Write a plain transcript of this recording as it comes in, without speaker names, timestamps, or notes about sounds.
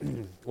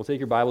we'll take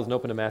your Bibles and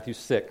open to Matthew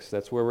 6.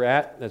 That's where we're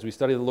at as we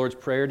study the Lord's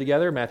Prayer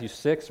together, Matthew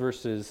 6,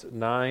 verses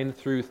 9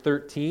 through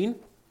 13.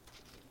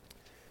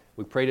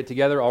 We prayed it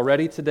together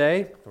already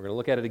today. We're going to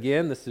look at it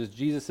again. This is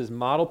Jesus'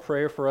 model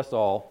prayer for us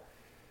all.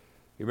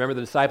 You remember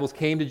the disciples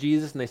came to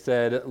Jesus and they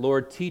said,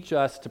 "Lord, teach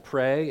us to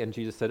pray." And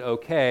Jesus said,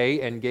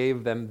 "Okay," and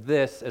gave them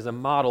this as a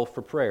model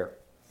for prayer.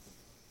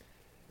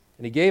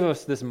 And he gave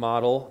us this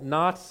model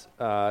not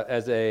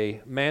as a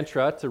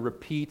mantra to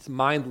repeat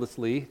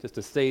mindlessly, just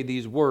to say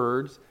these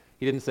words.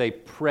 He didn't say,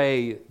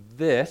 "Pray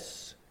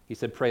this." He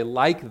said, "Pray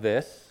like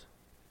this."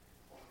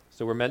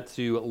 So we're meant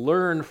to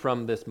learn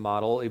from this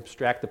model,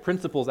 abstract the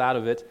principles out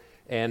of it,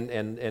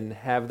 and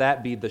have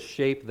that be the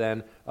shape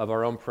then of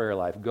our own prayer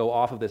life. Go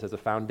off of this as a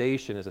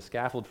foundation, as a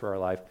scaffold for our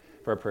life,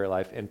 for our prayer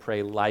life, and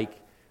pray like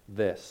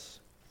this.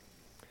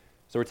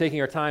 So we're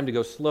taking our time to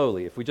go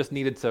slowly. If we just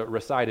needed to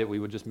recite it, we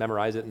would just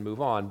memorize it and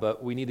move on.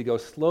 But we need to go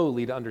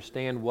slowly to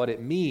understand what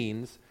it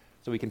means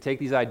so we can take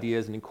these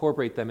ideas and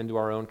incorporate them into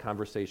our own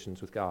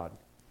conversations with God.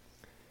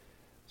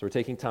 So we're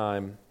taking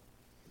time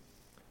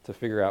to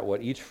figure out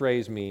what each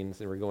phrase means,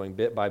 and we're going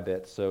bit by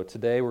bit. So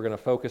today we're going to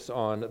focus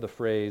on the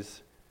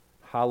phrase,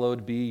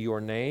 "Hallowed be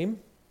your name."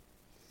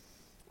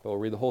 But we'll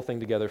read the whole thing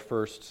together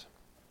first.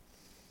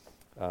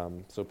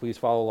 So please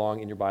follow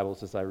along in your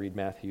Bibles as I read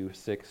Matthew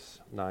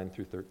 6, 9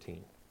 through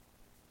 13.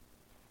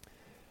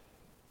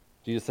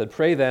 Jesus said,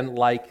 "Pray then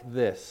like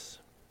this.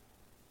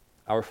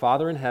 Our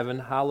Father in heaven,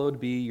 hallowed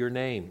be your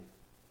name.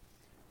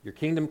 Your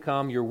kingdom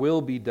come, your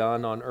will be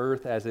done on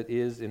earth as it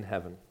is in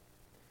heaven.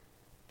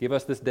 Give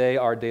us this day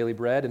our daily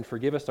bread, and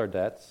forgive us our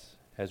debts,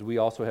 as we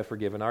also have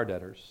forgiven our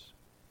debtors.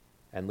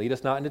 And lead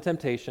us not into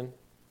temptation,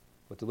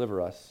 but deliver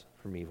us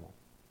from evil."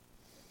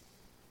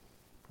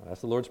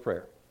 That's the Lord's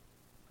Prayer.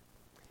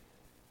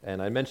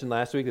 And I mentioned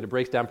last week that it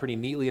breaks down pretty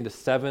neatly into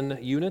 7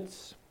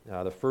 units.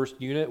 The first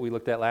unit we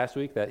looked at last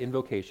week, that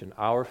invocation,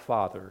 "Our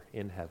Father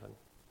in heaven."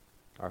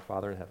 Our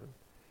Father in heaven.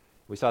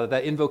 We saw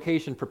that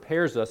invocation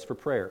prepares us for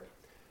prayer.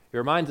 It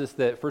reminds us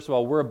that, first of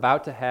all, we're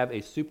about to have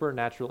a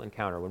supernatural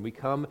encounter. When we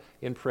come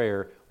in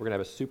prayer, we're going to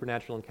have a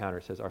supernatural encounter.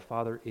 It says, "Our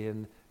Father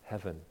in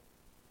heaven."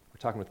 We're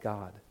talking with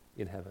God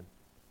in heaven.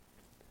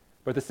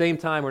 But at the same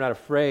time, we're not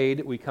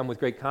afraid. We come with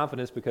great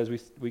confidence because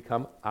we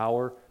come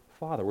our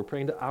Father. We're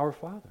praying to our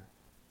Father.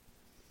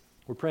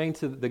 We're praying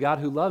to the God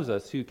who loves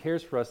us, who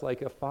cares for us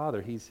like a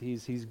father.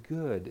 He's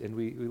good, and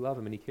we love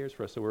him, and he cares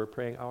for us, so we're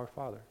praying our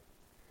Father.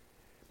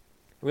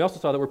 And we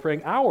also saw that we're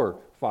praying our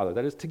Father.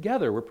 That is,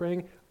 together. We're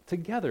praying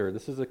together.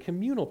 This is a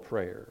communal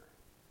prayer.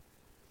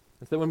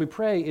 It's that when we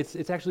pray,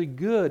 it's actually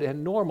good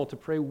and normal to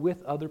pray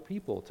with other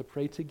people, to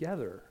pray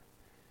together.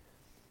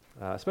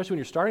 Especially when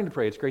you're starting to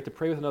pray, it's great to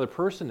pray with another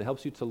person. It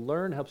helps you to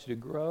learn, helps you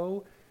to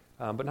grow,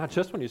 but not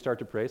just when you start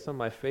to pray. Some of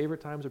my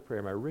favorite times of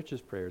prayer, my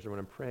richest prayers, are when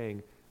I'm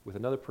praying with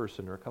another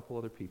person or a couple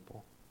other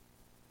people.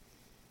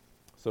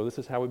 So this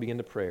is how we begin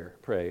to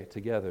pray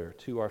together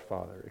to our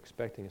Father,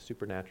 expecting a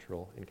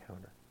supernatural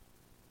encounter.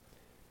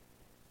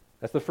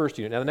 That's the first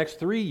unit. Now the next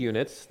 3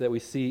 units that we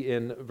see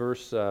in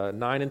verse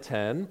 9 and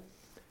 10,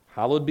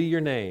 "Hallowed be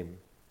your name,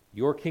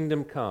 your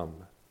kingdom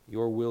come,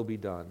 your will be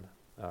done."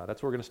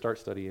 That's what we're going to start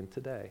studying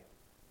today.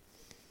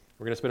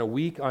 We're going to spend a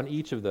week on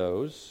each of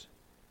those,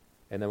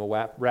 and then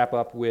we'll wrap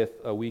up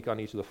with a week on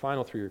each of the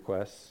final 3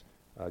 requests.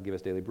 Give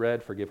us daily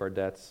bread, forgive our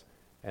debts,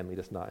 and lead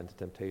us not into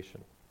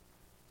temptation.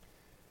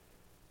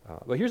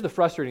 But here's the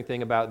frustrating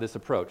thing about this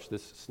approach,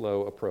 this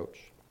slow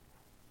approach.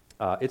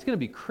 It's going to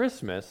be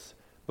Christmas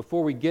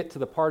before we get to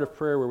the part of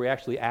prayer where we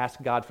actually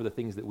ask God for the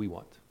things that we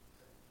want.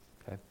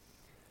 Okay?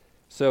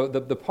 So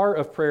the part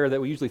of prayer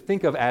that we usually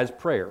think of as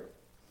prayer,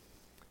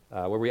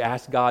 where we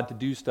ask God to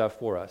do stuff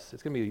for us,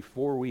 it's going to be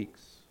 4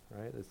 weeks,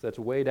 right? That's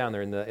way down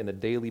there in the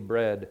daily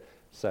bread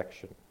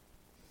section.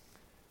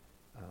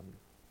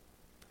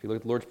 If you look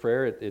at the Lord's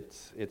Prayer,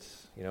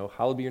 it's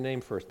hallowed be your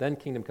name first, then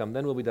kingdom come,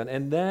 then will be done,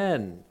 and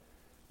then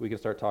we can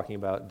start talking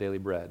about daily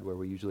bread, where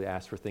we usually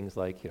ask for things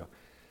like,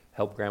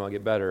 help grandma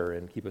get better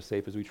and keep us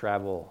safe as we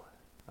travel,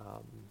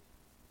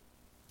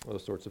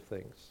 those sorts of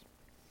things.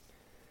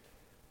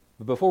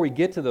 But before we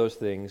get to those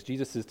things,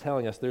 Jesus is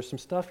telling us there's some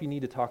stuff you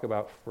need to talk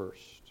about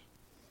first.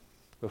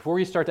 Before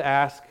you start to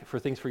ask for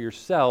things for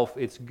yourself,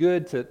 it's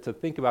good to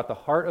think about the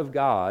heart of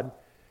God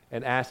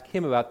and ask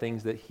Him about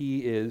things that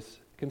He is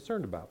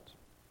concerned about.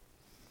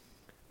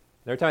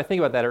 Every time I think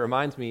about that, it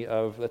reminds me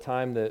of the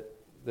time that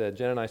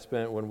Jen and I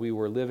spent when we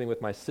were living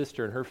with my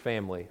sister and her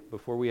family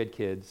before we had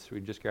kids.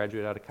 We just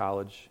graduated out of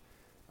college,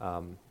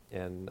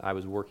 and I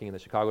was working in the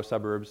Chicago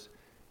suburbs,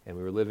 and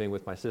we were living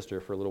with my sister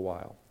for a little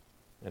while,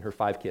 and her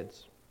 5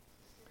 kids.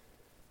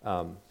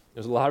 It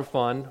was a lot of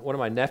fun. One of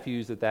my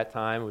nephews at that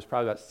time was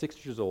probably about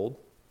 6 years old,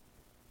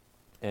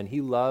 and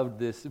he loved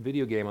this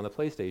video game on the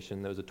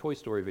PlayStation that was a Toy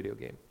Story video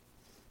game.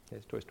 Okay,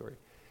 it's Toy Story.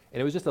 And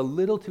it was just a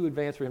little too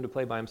advanced for him to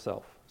play by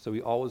himself, so he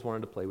always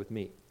wanted to play with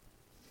me.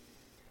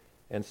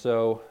 And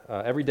so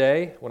every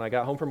day when I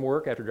got home from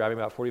work after driving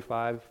about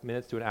 45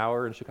 minutes to an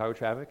hour in Chicago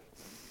traffic,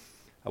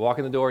 I walk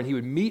in the door and he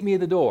would meet me at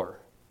the door.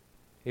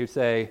 He would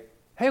say,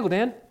 "Hey, Uncle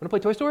Dan, want to play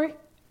Toy Story?"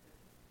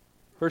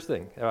 First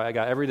thing I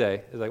got every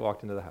day as I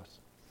walked into the house.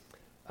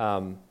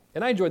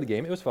 And I enjoyed the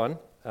game. It was fun,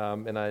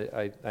 and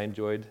I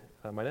enjoyed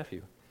my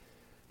nephew.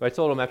 But I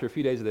told him after a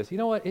few days of this, you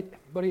know what,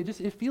 buddy,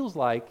 it feels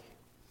like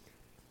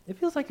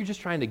you're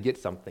just trying to get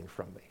something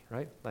from me,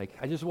 right? Like,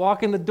 I just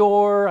walk in the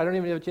door, I don't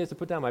even have a chance to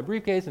put down my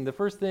briefcase, and the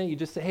first thing, you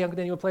just say, hey, Uncle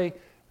Dan, you want to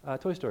play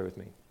Toy Story with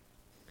me?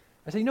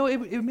 I say, it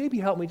would maybe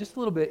help me just a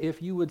little bit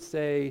if you would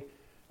say,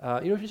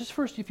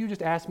 if you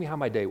just ask me how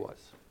my day was,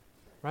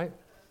 right?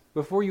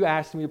 Before you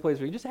ask me to play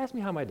this with you, just ask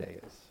me how my day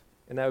is,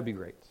 and that would be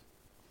great.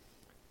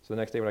 So the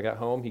next day when I got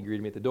home, he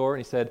greeted me at the door, and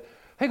he said,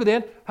 hey, Uncle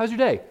Dan, how's your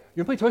day? You want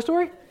to play Toy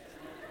Story?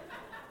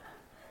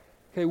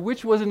 Okay,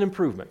 which was an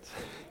improvement.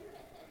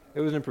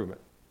 It was an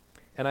improvement.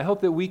 And I hope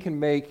that we can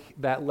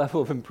make that level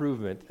of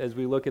improvement as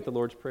we look at the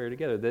Lord's Prayer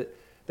together, that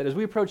as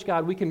we approach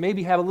God, we can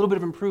maybe have a little bit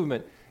of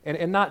improvement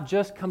and not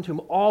just come to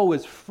Him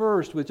always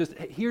first with just,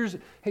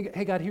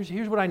 hey God,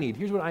 here's what I need,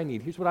 here's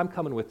what I'm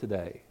coming with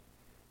today.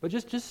 But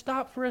just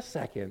stop for a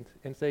second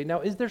and say,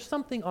 now, is there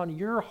something on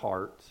your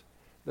heart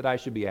that I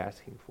should be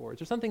asking for? Is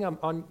there something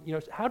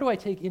how do I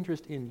take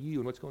interest in you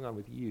and what's going on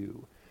with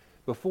you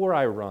before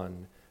I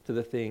run to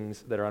the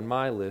things that are on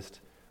my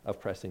list of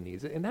pressing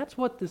needs? And that's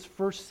what this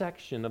first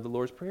section of the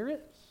Lord's Prayer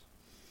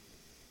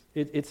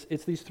is.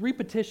 It's these three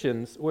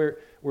petitions where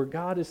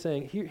God is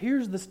saying,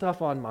 here's the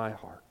stuff on my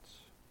heart.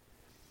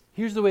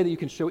 Here's the way that you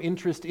can show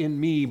interest in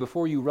me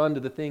before you run to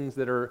the things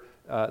that are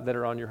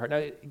on your heart.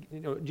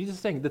 Now, Jesus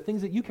is saying the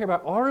things that you care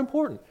about are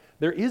important.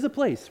 There is a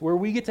place where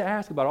we get to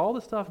ask about all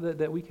the stuff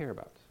that we care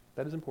about.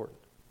 That is important.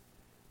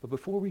 But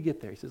before we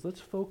get there, he says,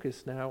 let's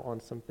focus now on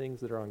some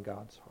things that are on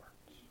God's heart.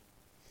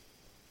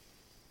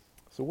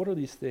 So what are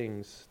these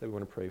things that we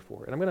want to pray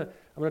for? And I'm going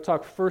to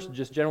talk first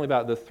just generally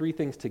about the three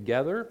things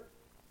together.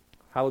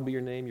 Hallowed be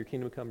your name, your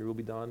kingdom come, your will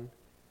be done.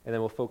 And then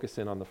we'll focus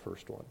in on the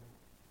first one.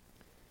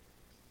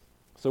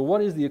 So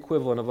what is the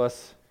equivalent of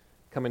us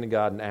coming to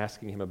God and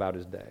asking Him about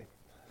His day?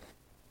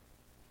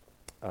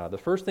 The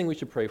first thing we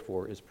should pray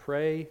for is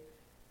pray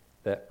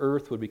that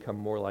earth would become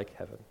more like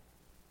heaven.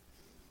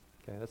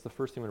 Okay, that's the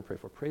first thing we're going to pray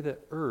for. Pray that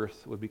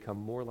earth would become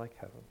more like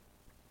heaven.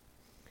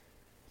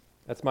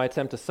 That's my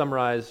attempt to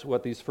summarize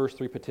what these first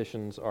three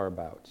petitions are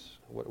about.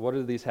 What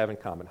do these have in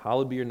common?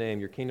 Hallowed be your name,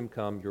 your kingdom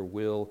come, your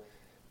will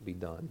be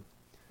done.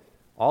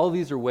 All of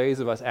these are ways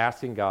of us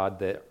asking God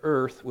that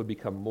earth would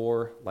become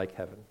more like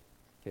heaven.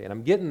 Okay, and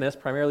I'm getting this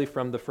primarily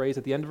from the phrase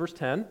at the end of verse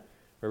 10,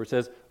 where it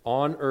says,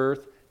 on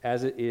earth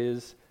as it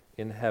is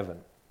in heaven.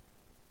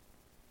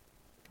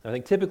 I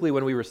think typically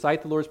when we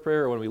recite the Lord's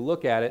Prayer or when we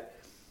look at it,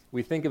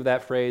 we think of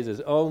that phrase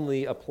as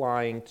only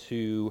applying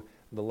to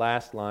the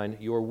last line,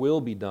 your will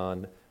be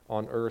done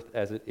on earth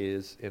as it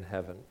is in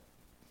heaven.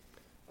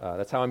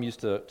 That's how I'm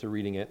used to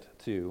reading it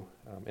too.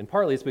 And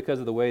partly it's because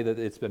of the way that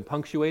it's been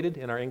punctuated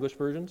in our English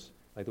versions,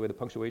 like the way the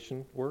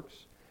punctuation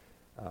works.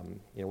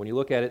 When you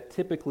look at it,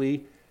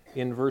 typically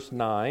in verse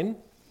 9,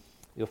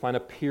 you'll find a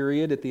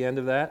period at the end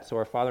of that. So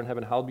our Father in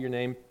heaven, hallowed be your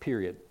name,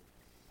 period.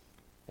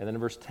 And then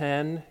in verse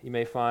 10, you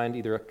may find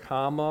either a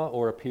comma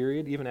or a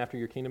period, even after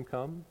your kingdom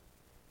come.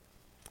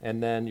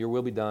 And then your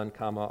will be done,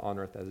 comma, on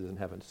earth as it is in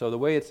heaven. So the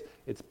way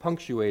it's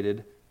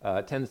punctuated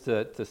tends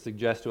to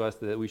suggest to us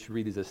that we should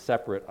read these as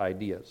separate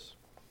ideas.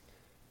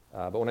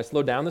 But when I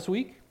slowed down this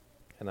week,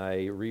 and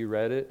I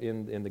reread it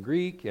in the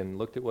Greek and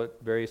looked at what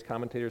various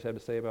commentators had to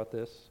say about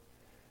this,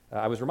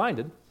 I was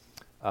reminded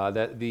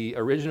that the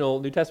original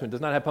New Testament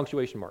does not have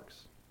punctuation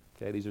marks.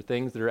 Okay, these are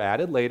things that are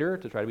added later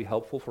to try to be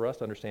helpful for us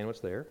to understand what's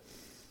there.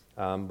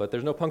 But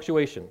there's no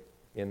punctuation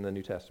in the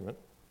New Testament.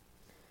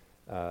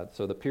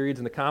 So the periods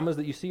and the commas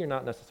that you see are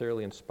not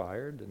necessarily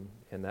inspired,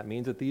 and that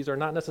means that these are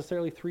not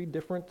necessarily three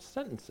different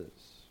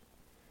sentences.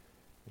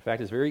 In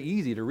fact, it's very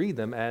easy to read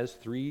them as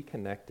three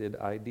connected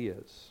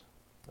ideas.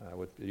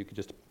 You could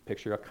just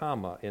picture a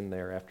comma in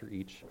there after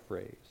each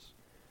phrase.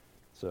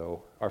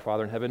 So, our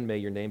Father in heaven, may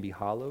your name be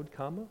hallowed,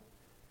 comma.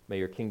 May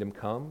your kingdom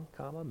come,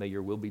 comma. May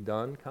your will be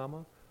done,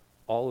 comma.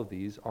 All of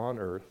these on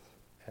earth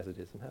as it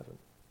is in heaven.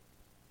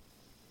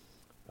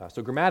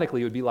 So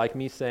grammatically, it would be like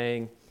me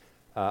saying,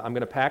 I'm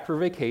going to pack for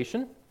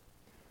vacation,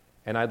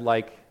 and I'd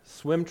like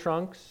swim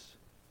trunks,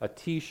 a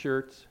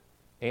t-shirt,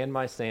 and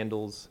my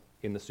sandals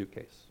in the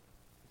suitcase.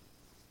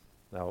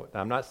 Now,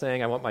 I'm not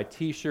saying I want my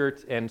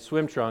t-shirt and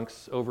swim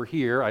trunks over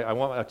here. I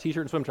want a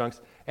t-shirt and swim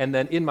trunks, and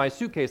then in my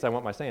suitcase, I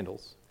want my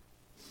sandals,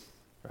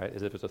 right?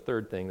 As if it's a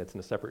third thing that's in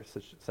a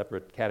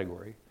separate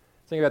category.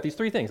 Think about these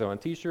three things. I want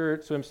a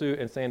t-shirt, swimsuit,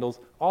 and sandals,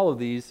 all of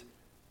these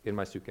in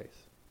my suitcase.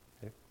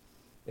 Okay?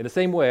 In the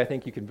same way, I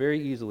think you can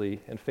very easily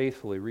and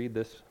faithfully read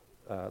this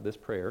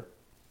prayer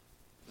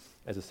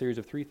as a series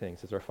of three things.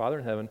 It says, our Father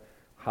in heaven,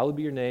 hallowed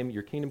be your name,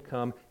 your kingdom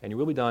come, and your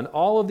will be done.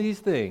 All of these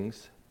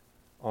things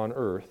on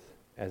earth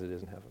as it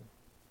is in heaven.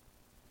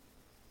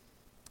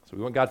 So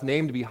we want God's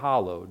name to be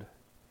hallowed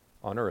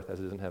on earth as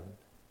it is in heaven.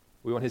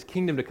 We want His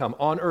kingdom to come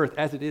on earth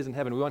as it is in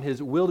heaven. We want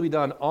His will to be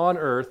done on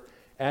earth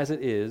as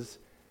it is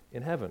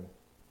in heaven.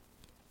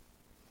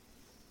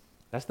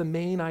 That's the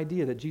main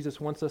idea that Jesus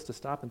wants us to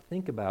stop and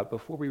think about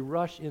before we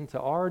rush into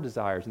our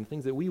desires and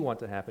things that we want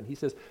to happen. He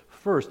says,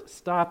 first,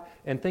 stop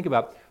and think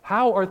about,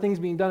 how are things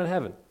being done in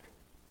heaven?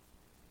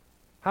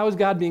 How is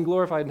God being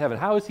glorified in heaven?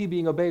 How is he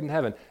being obeyed in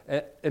heaven?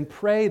 And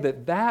pray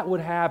that that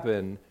would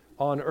happen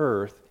on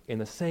earth in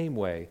the same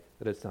way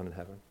that it's done in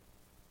heaven.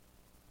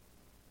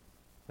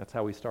 That's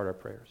how we start our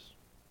prayers.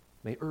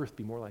 May earth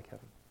be more like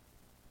heaven.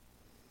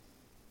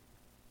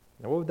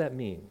 Now, what would that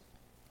mean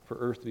for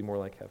earth to be more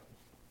like heaven?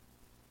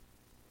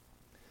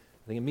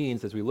 I think it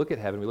means as we look at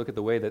heaven, we look at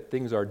the way that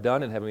things are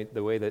done in heaven,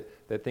 the way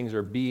that things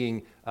are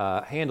being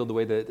handled, the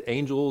way that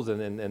angels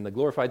and the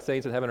glorified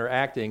saints in heaven are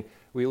acting,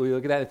 we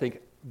look at that and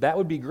think, that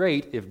would be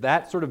great if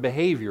that sort of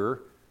behavior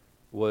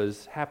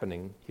was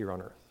happening here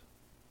on earth.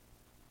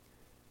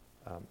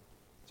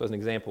 So as an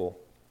example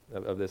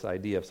of this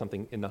idea of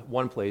something in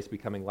one place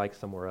becoming like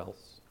somewhere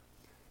else.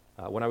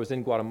 When I was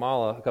in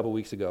Guatemala a couple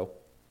weeks ago,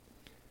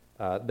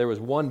 there was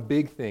one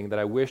big thing that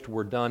I wished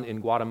were done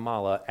in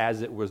Guatemala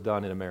as it was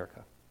done in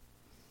America.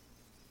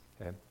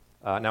 Okay.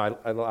 Now,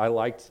 I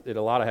liked it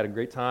a lot. I had a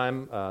great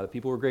time. The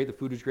people were great. The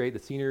food was great. The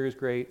scenery was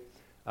great.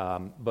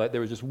 But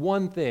there was just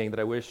one thing that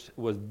I wish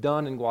was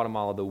done in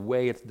Guatemala the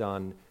way it's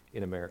done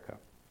in America.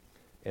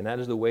 And that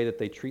is the way that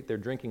they treat their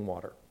drinking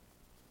water.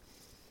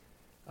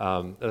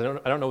 I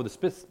don't know what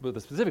the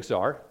specifics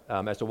are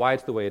as to why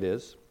it's the way it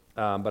is,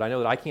 but I know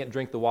that I can't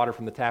drink the water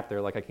from the tap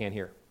there like I can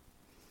here.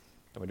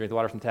 When I drink the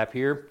water from the tap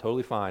here,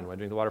 totally fine. When I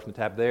drink the water from the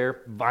tap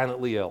there,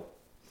 violently ill.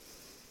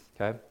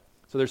 Okay?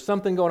 So there's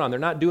something going on. They're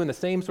not doing the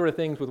same sort of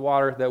things with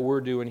water that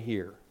we're doing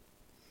here.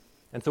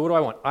 And so what do I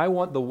want? I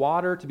want the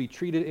water to be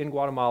treated in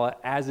Guatemala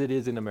as it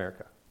is in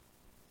America.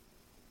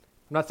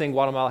 I'm not saying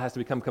Guatemala has to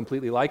become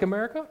completely like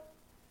America.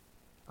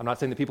 I'm not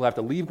saying that people have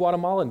to leave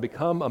Guatemala and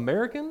become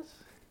Americans.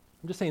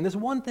 I'm just saying this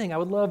one thing, I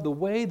would love the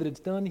way that it's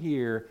done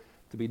here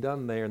to be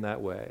done there in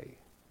that way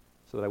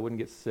so that I wouldn't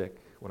get sick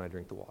when I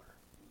drink the water.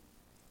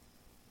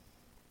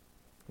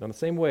 Now, in the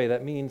same way,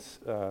 that means,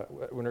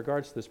 in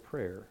regards to this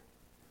prayer,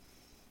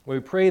 when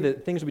we pray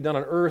that things would be done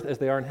on earth as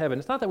they are in heaven,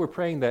 it's not that we're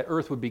praying that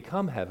earth would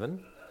become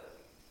heaven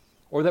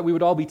or that we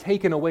would all be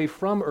taken away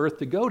from earth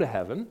to go to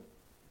heaven,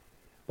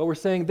 but we're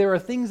saying there are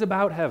things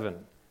about heaven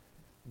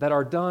that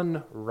are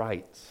done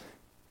right.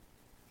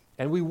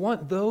 And we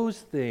want those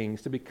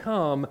things to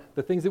become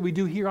the things that we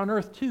do here on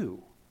earth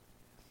too.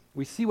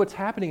 We see what's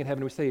happening in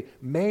heaven and we say,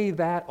 may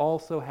that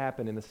also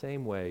happen in the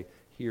same way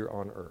here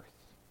on earth.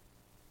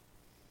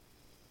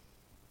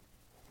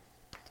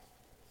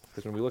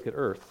 Because when we look at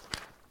earth,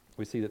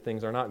 we see that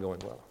things are not going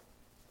well.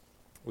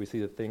 We see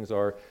that things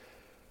are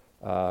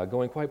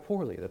going quite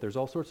poorly, that there's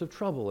all sorts of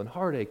trouble and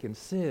heartache and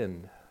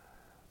sin,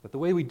 that the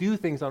way we do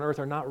things on earth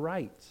are not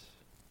right.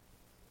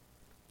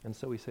 And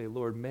so we say,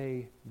 Lord,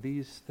 may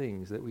these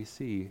things that we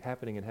see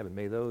happening in heaven,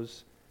 may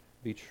those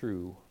be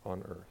true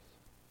on earth.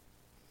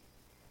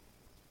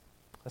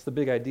 That's the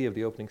big idea of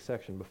the opening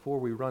section. Before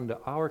we run to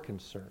our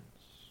concerns,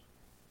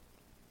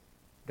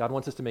 God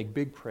wants us to make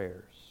big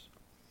prayers,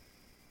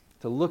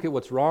 to look at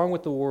what's wrong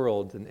with the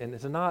world and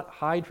to not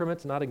hide from it,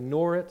 to not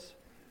ignore it,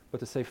 but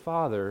to say,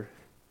 Father,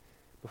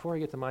 before I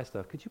get to my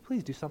stuff, could you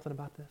please do something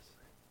about this?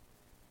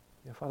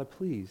 Father,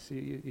 please,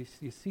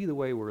 you see the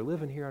way we're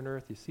living here on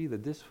earth. You see the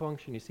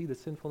dysfunction. You see the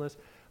sinfulness.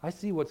 I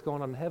see what's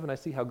going on in heaven. I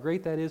see how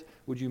great that is.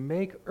 Would you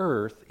make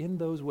earth in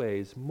those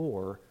ways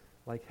more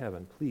like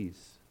heaven?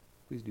 Please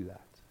do that.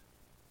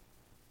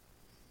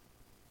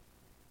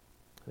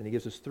 And he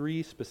gives us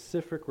three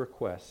specific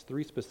requests,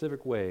 three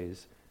specific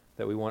ways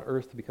that we want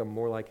earth to become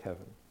more like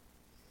heaven.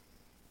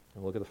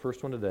 And we'll look at the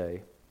first one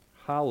today.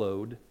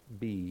 Hallowed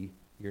be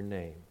your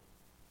name.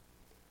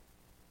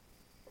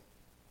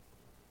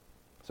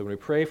 So when we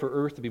pray for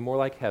earth to be more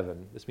like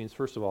heaven, this means,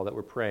 first of all, that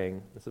we're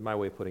praying, this is my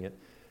way of putting it,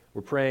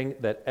 we're praying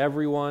that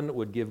everyone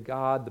would give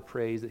God the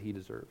praise that he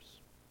deserves.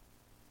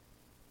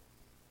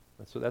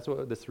 That's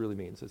what this really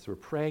means. We're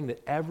praying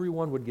that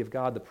everyone would give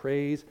God the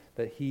praise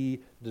that he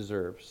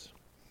deserves.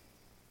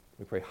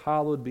 We pray,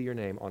 hallowed be your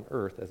name on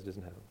earth as it is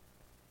in heaven.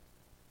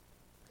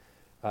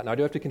 Now, I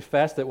do have to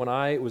confess that when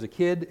I was a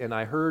kid and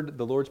I heard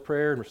the Lord's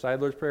Prayer and recited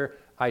the Lord's Prayer,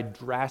 I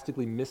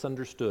drastically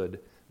misunderstood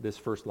this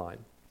first line.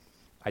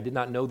 I did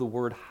not know the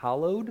word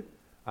hallowed.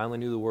 I only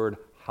knew the word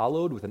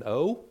hallowed with an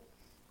O,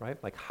 right?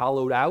 Like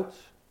hollowed out,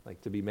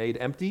 like to be made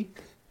empty.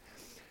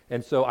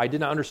 And so I did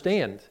not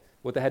understand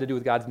what that had to do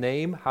with God's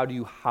name. How do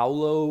you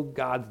hallow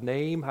God's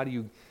name? How do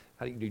you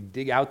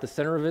dig out the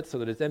center of it so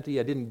that it's empty?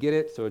 I didn't get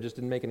it, so it just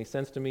didn't make any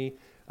sense to me.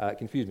 It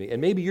confused me.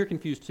 And maybe you're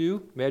confused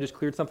too. Maybe I just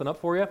cleared something up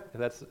for you.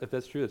 If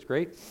that's true, that's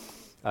great.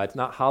 It's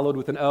not hallowed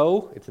with an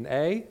O, it's an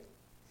A.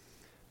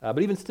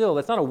 But even still,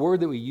 that's not a word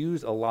that we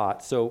use a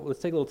lot. So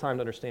let's take a little time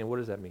to understand, what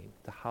does that mean,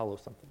 to hallow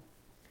something?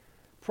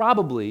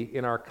 Probably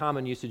in our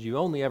common usage, you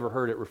only ever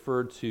heard it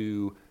referred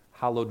to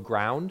hallowed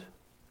ground,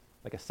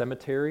 like a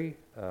cemetery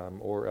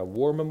or a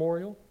war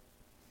memorial.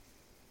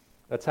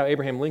 That's how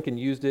Abraham Lincoln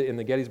used it in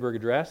the Gettysburg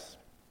Address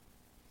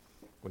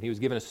when he was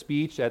giving a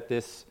speech at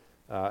this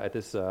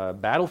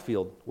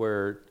battlefield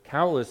where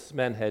countless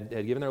men had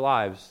given their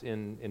lives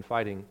in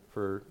fighting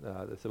for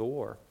the Civil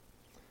War.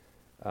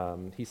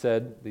 He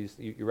said,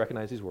 you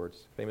recognize these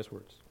words, famous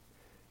words.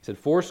 He said,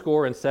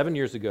 77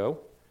 years ago,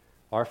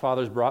 our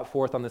fathers brought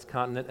forth on this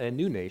continent a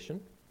new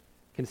nation,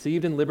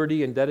 conceived in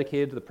liberty and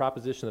dedicated to the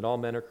proposition that all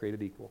men are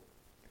created equal.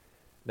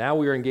 Now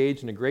we are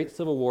engaged in a great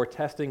civil war,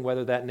 testing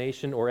whether that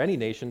nation or any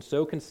nation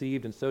so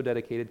conceived and so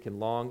dedicated can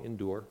long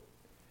endure.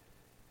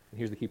 And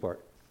here's the key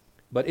part.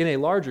 But in a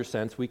larger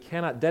sense, we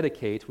cannot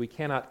dedicate, we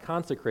cannot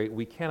consecrate,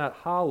 we cannot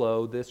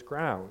hallow this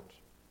ground.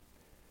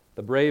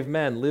 The brave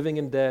men, living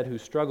and dead, who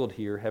struggled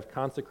here have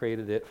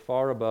consecrated it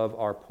far above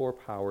our poor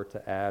power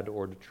to add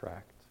or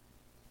detract.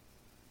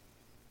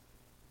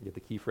 You get the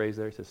key phrase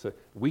there? He says, so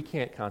we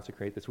can't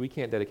consecrate this, we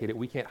can't dedicate it,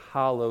 we can't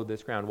hallow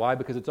this ground. Why?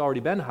 Because it's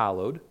already been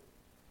hallowed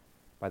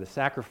by the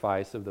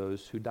sacrifice of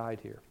those who died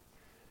here.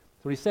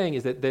 So what he's saying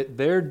is that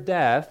their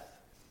death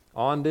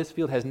on this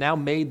field has now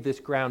made this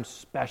ground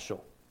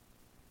special.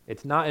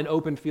 It's not an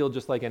open field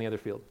just like any other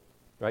field,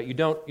 right? You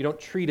don't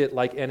treat it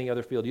like any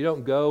other field. You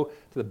don't go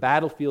to the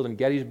battlefield in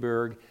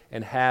Gettysburg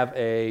and have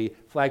a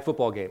flag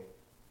football game,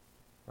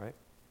 right?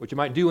 Which you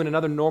might do in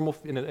another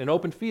in an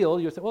open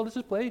field. You'll say, well, let's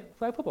just play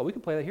flag football. We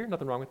can play that here.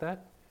 Nothing wrong with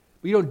that.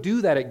 But you don't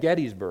do that at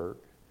Gettysburg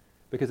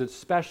because it's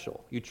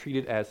special. You treat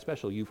it as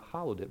special. You've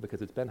hallowed it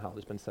because it's been hallowed.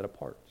 It's been set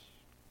apart.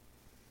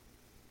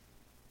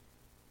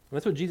 And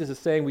that's what Jesus is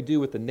saying we do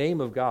with the name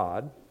of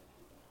God.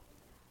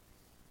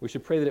 We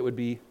should pray that it would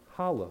be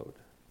hallowed,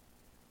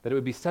 that it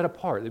would be set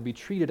apart, that it would be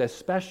treated as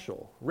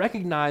special,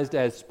 recognized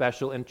as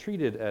special, and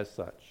treated as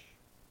such.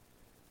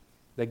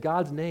 That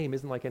God's name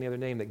isn't like any other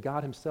name, that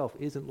God himself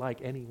isn't like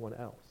anyone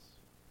else.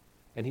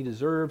 And he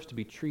deserves to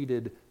be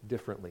treated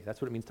differently.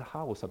 That's what it means to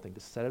hallow something, to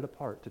set it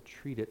apart, to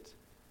treat it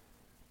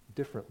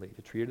differently,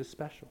 to treat it as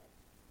special.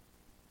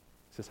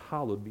 It says,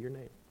 hallowed be your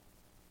name.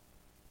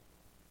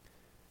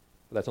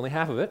 But that's only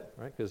half of it,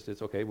 right? Because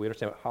it's okay, we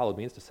understand what hallowed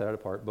means, to set it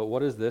apart. But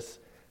what is this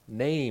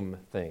name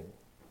thing?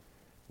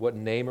 What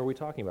name are we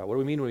talking about? What do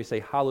we mean when we say,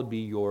 hallowed be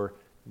your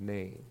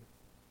name?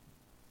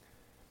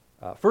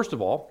 First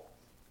of all,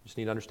 you just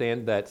need to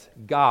understand that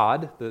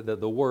God,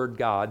 the word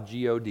God,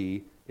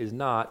 G-O-D, is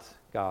not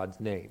God's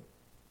name.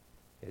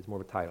 It's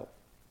more of a title.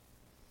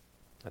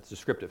 That's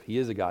descriptive. He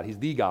is a God. He's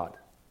the God.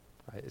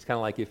 Right? It's kind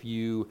of like if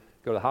you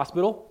go to the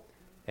hospital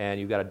and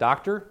you've got a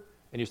doctor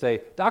and you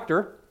say,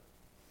 doctor,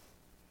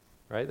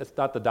 right? That's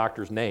not the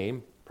doctor's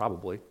name,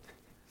 probably.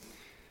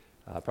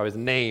 Probably his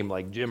name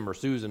like Jim or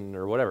Susan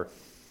or whatever.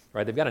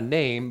 Right? They've got a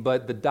name,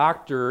 but the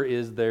doctor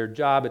is their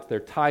job, it's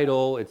their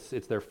title,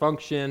 it's their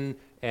function,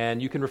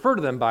 and you can refer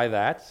to them by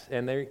that,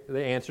 and they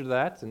answer to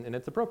that, and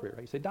it's appropriate.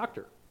 Right? You say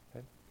doctor.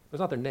 Okay? That's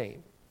not their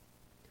name.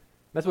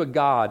 That's what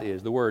God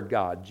is, the word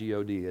God,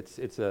 G-O-D. It's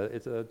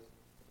a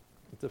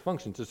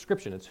function, it's a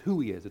description, it's who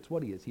he is, it's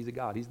what he is. He's a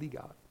God, he's the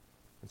God.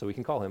 And so we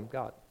can call him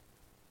God.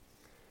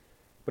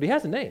 But he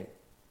has a name.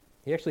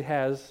 He actually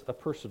has a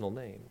personal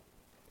name.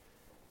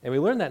 And we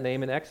learn that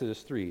name in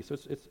Exodus 3. So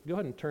go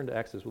ahead and turn to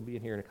Exodus. We'll be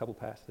in here in a couple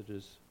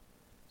passages.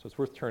 So it's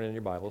worth turning in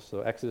your Bibles.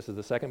 So Exodus is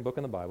the second book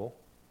in the Bible.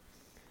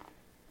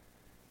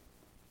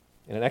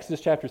 And in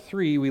Exodus chapter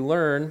 3, we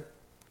learn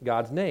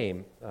God's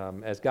name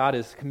as God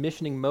is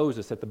commissioning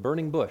Moses at the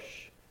burning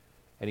bush.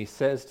 And he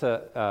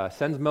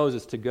sends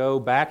Moses to go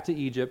back to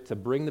Egypt to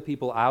bring the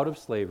people out of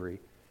slavery.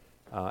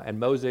 And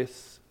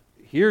Moses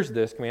hears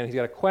this command. He's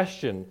got a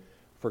question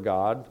for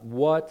God.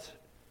 What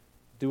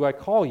do I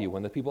call you?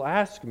 When the people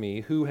ask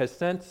me, who has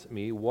sent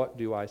me, what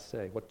do I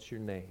say? What's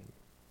your name?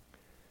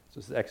 So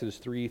this is Exodus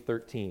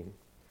 3:13.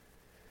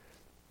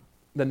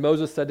 Then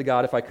Moses said to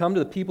God, if I come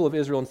to the people of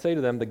Israel and say to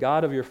them, the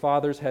God of your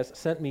fathers has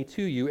sent me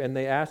to you, and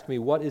they ask me,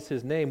 what is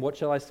his name? What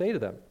shall I say to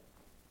them?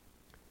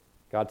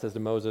 God says to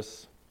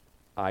Moses,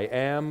 I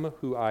am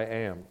who I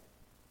am.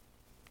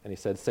 And he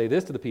said, say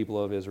this to the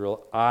people of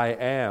Israel, I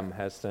am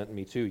has sent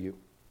me to you.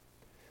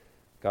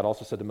 God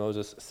also said to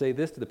Moses, say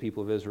this to the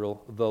people of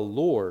Israel, the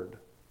Lord,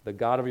 the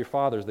God of your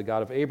fathers, the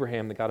God of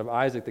Abraham, the God of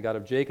Isaac, the God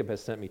of Jacob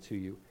has sent me to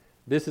you.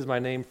 This is my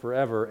name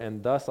forever,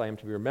 and thus I am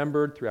to be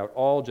remembered throughout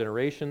all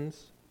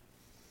generations.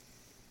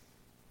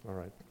 All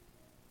right.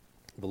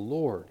 The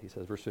Lord, he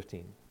says, verse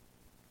 15.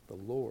 The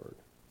Lord.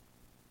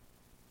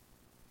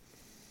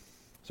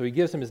 So he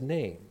gives him his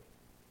name.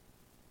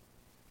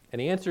 And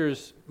he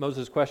answers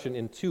Moses' question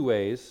in two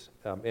ways.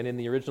 And in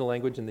the original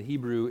language, in the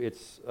Hebrew,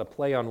 it's a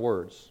play on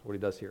words, what he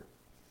does here.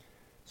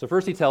 So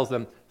first he tells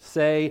them,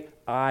 say,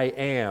 I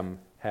am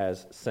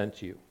has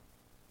sent you.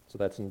 So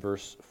that's in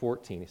verse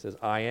 14. He says,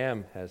 I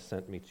am has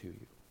sent me to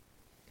you.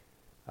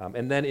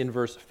 And then in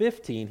verse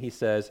 15, he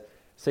says,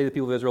 say to the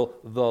people of Israel,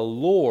 the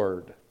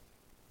Lord,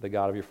 the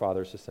God of your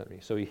fathers has sent me.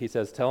 So he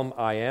says, tell them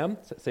I am,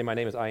 say my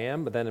name is I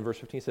am, but then in verse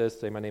 15 he says,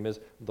 say my name is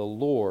the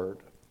Lord.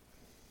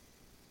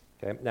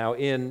 Okay. Now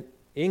in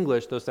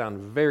English, those sound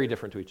very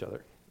different from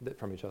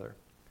each other.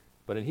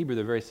 But in Hebrew,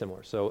 they're very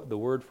similar. So the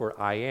word for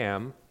I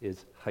am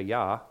is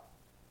Hayah. So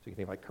you can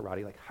think like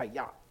karate, like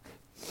Hayah.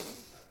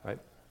 Right?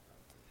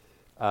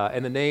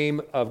 And the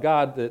name of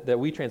God that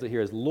we translate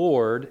here as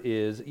Lord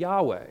is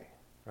Yahweh.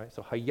 Right?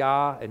 So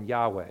Hayah and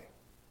Yahweh.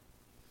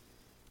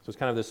 So it's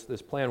kind of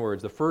this play on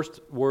words. The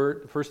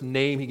first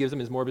name he gives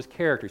him is more of his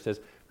character. He says,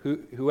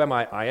 Who am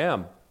I? I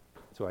am.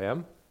 That's who I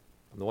am.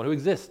 I'm the one who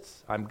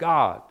exists. I'm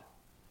God.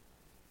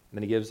 And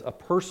then he gives a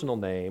personal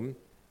name.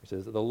 He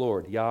says the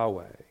Lord,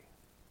 Yahweh.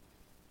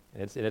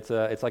 And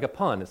it's like a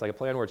pun. It's like a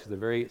play on words because they're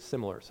very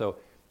similar. So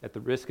at the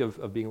risk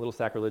of being a little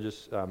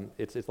sacrilegious,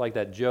 it's like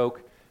that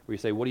joke where you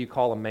say, what do you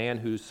call a man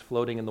who's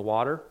floating in the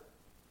water?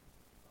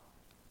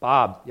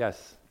 Bob,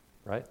 yes,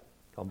 right?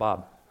 Call him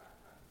Bob.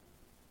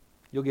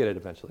 You'll get it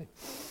eventually,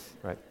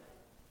 right?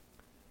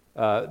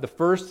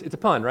 It's a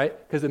pun,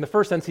 right? Because in the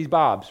first sense, he's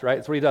Bob's, right?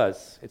 That's what he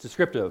does. It's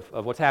descriptive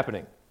of what's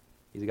happening.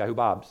 He's a guy who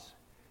bobs.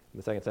 In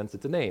the second sense,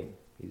 it's a name.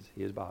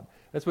 He is Bob.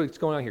 That's what's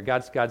going on here.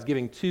 God's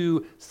giving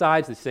two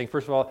sides. He's saying,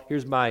 first of all,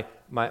 here's my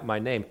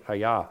name,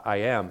 Hayah, I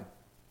am.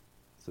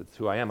 So it's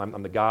who I am.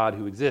 I'm the God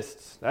who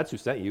exists. That's who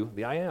sent you,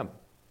 the I am.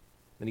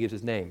 Then he gives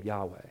his name,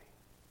 Yahweh.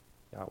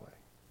 Yahweh,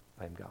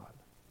 I am God.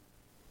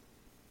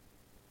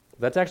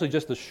 That's actually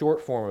just the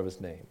short form of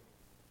his name.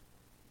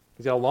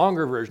 He's got a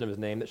longer version of his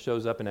name that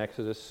shows up in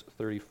Exodus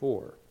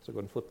 34. So go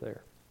ahead and flip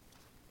there.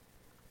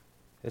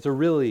 It's a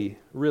really,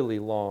 really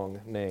long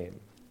name.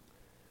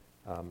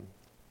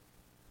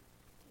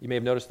 You may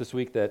have noticed this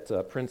week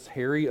that Prince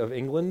Harry of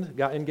England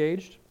got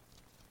engaged.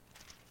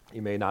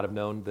 You may not have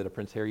known that a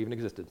Prince Harry even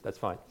existed. That's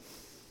fine.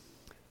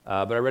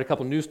 But I read a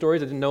couple news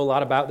stories. I didn't know a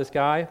lot about this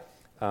guy.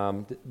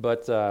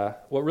 But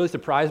what really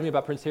surprised me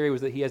about Prince Harry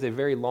was that he has a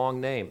very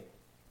long name.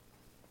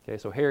 Okay,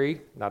 so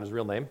Harry, not his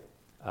real name.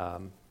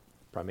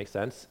 Probably makes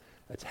sense.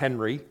 It's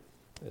Henry,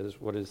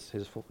 is what his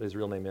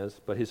real name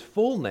is. But his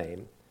full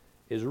name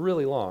is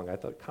really long. I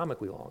thought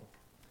comically long.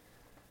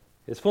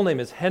 His full name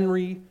is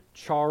Henry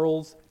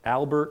Charles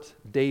Albert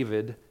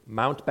David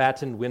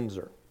Mountbatten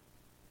Windsor.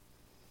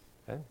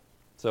 Okay?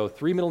 So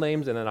 3 middle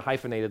names and then a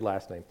hyphenated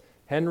last name.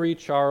 Henry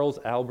Charles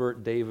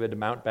Albert David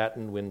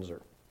Mountbatten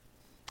Windsor.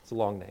 It's a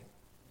long name.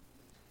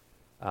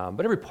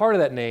 But every part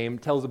of that name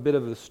tells a bit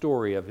of the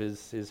story of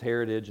his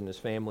heritage and his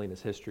family and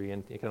his history,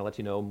 and it kind of lets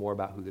you know more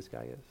about who this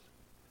guy is.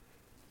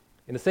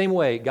 In the same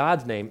way,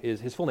 God's name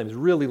his full name is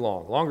really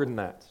long, longer than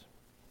that.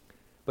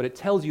 But it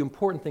tells you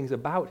important things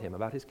about him,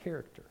 about his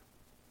character.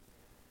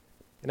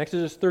 In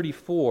Exodus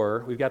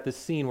 34, we've got this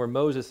scene where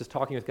Moses is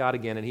talking with God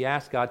again, and he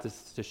asks God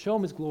to show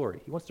him his glory.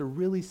 He wants to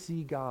really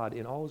see God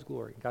in all his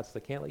glory. God says,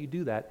 I can't let you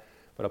do that,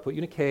 but I'll put you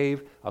in a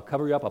cave, I'll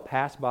cover you up, I'll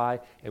pass by,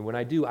 and when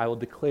I do, I will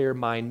declare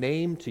my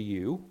name to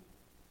you.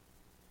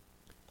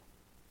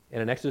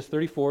 And in Exodus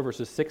 34,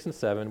 verses 6 and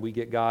 7, we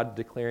get God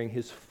declaring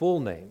his full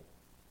name.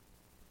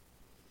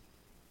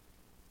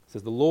 It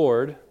says, the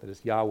Lord, that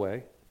is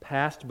Yahweh,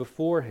 passed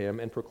before him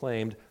and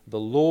proclaimed, the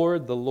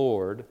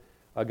Lord,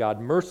 a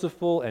God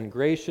merciful and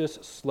gracious,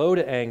 slow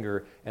to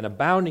anger, and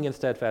abounding in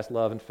steadfast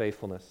love and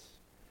faithfulness,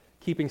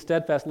 keeping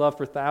steadfast love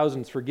for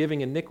thousands,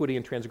 forgiving iniquity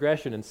and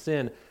transgression and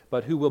sin,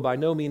 but who will by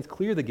no means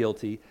clear the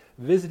guilty,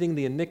 visiting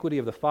the iniquity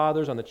of the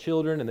fathers on the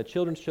children and the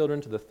children's children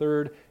to the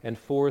third and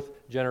fourth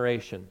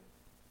generation.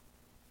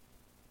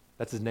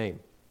 That's his name.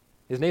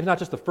 His name's not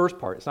just the first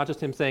part. It's not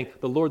just him saying,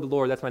 the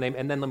Lord, that's my name,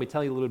 and then let me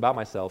tell you a little bit about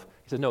myself.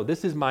 He says, no,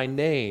 this is my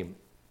name.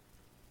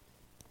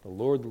 The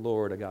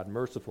Lord, a God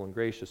merciful and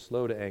gracious,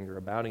 slow to anger,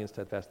 abounding in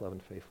steadfast love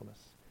and faithfulness,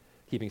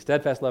 keeping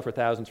steadfast love for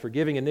thousands,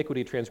 forgiving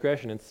iniquity,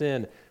 transgression, and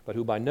sin, but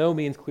who by no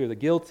means clear the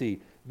guilty,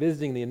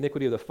 visiting the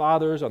iniquity of the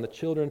fathers on the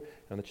children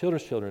and on the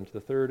children's children to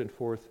the third and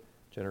fourth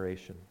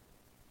generation.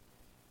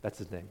 That's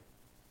his name.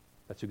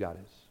 That's who God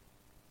is.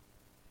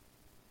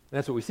 And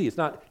that's what we see. It's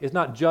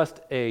not just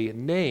a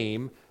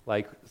name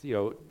like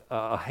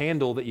a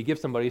handle that you give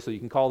somebody so you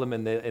can call them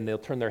and they'll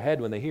turn their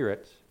head when they hear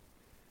it.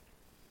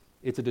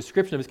 It's a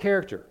description of his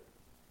character.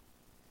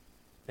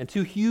 And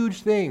two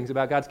huge things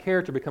about God's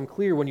character become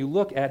clear when you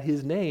look at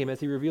his name as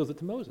he reveals it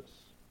to Moses.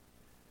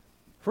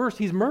 First,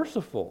 he's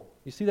merciful.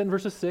 You see that in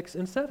verses 6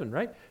 and 7,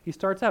 right? He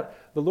starts out,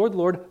 the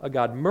Lord, a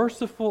God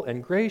merciful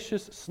and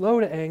gracious,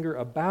 slow to anger,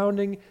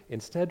 abounding in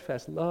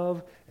steadfast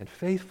love and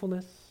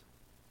faithfulness,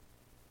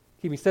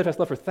 keeping steadfast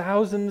love for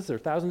thousands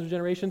of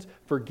generations,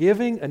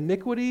 forgiving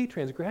iniquity,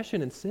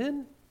 transgression, and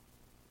sin.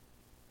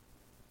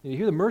 You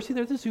hear the mercy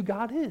there? This is who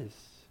God is.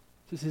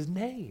 This is his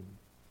name.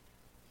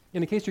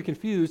 And in case you're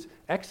confused,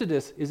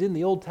 Exodus is in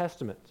the Old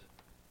Testament.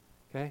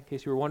 Okay? In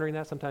case you were wondering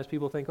that, sometimes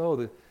people think,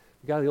 the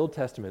God of the Old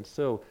Testament is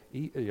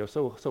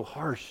so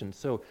harsh and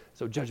so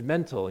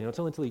judgmental. It's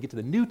only until you get to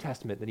the New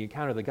Testament that you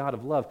encounter the God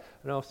of love.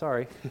 No,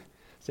 sorry.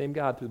 Same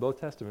God through both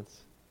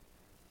Testaments.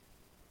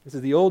 This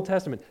is the Old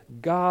Testament.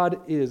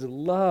 God is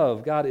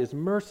love. God is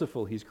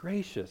merciful. He's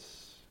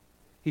gracious.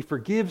 He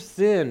forgives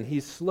sin.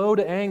 He's slow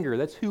to anger.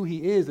 That's who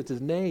he is. That's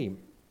his name.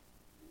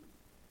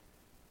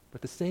 But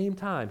at the same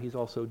time, he's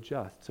also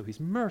just. So he's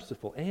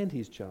merciful and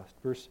he's just.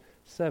 Verse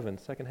 7,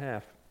 second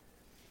half.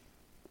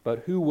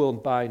 But who will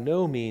by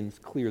no means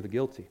clear the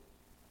guilty,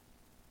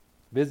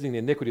 visiting the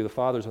iniquity of the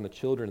fathers on the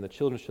children and the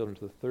children's children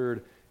to the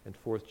third and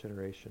fourth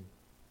generation.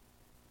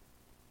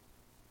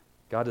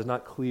 God does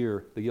not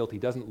clear the guilty. He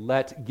doesn't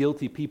let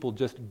guilty people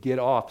just get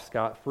off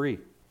scot-free.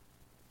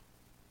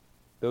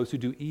 Those who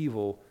do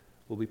evil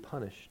will be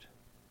punished,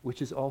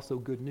 which is also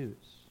good news.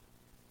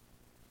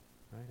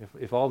 Right?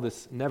 If all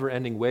this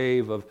never-ending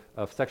wave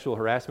of sexual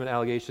harassment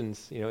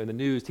allegations, in the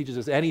news teaches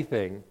us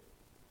anything,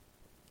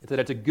 it's that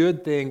it's a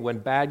good thing when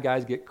bad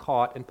guys get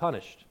caught and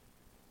punished.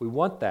 We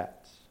want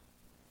that.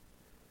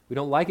 We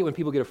don't like it when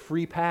people get a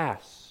free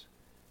pass,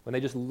 when they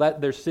just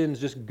let their sins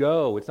just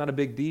go. It's not a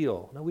big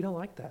deal. No, we don't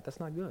like that. That's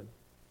not good.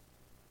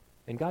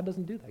 And God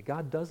doesn't do that.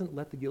 God doesn't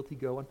let the guilty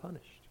go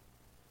unpunished.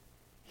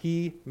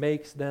 He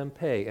makes them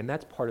pay, and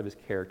that's part of his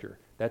character.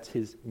 That's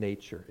his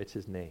nature. It's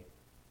his name.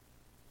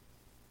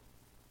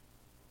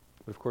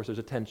 But of course, there's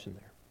a tension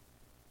there.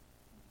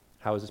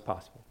 How is this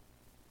possible?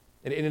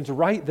 And it's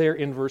right there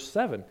in verse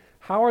 7.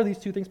 How are these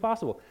two things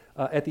possible?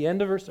 At the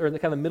end of verse, or in the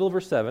kind of middle of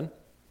verse 7,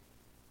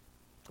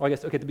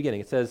 at the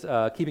beginning, it says,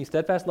 keeping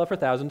steadfast love for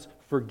thousands,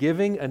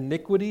 forgiving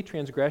iniquity,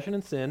 transgression,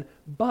 and sin,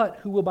 but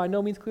who will by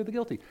no means clear the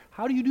guilty.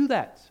 How do you do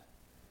that?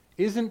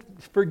 Isn't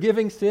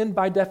forgiving sin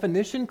by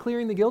definition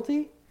clearing the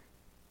guilty?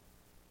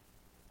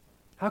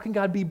 How can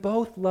God be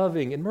both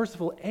loving and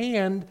merciful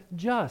and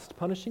just,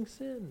 punishing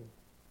sin?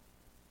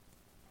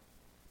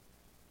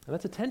 And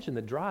that's a tension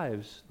that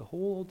drives the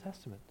whole Old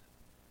Testament.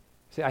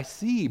 See, I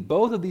see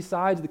both of these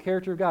sides of the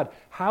character of God.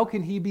 How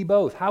can he be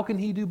both? How can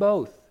he do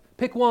both?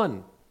 Pick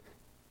one.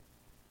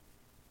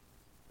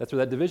 That's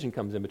where that division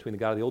comes in between the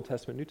God of the Old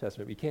Testament and New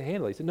Testament. You can't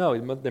handle it. He said,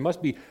 no, there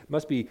must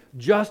be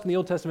just in the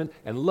Old Testament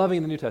and loving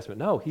in the New Testament.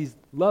 No, he's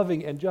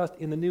loving and just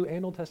in the New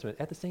and Old Testament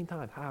at the same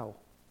time. How?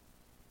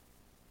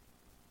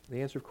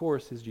 The answer, of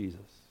course, is Jesus.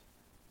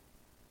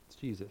 It's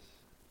Jesus.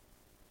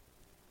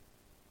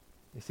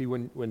 You see,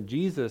 when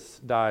Jesus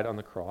died on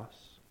the cross,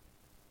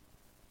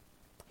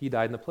 he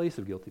died in the place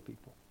of guilty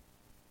people.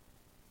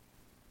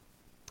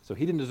 So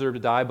he didn't deserve to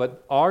die,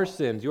 but our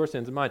sins, your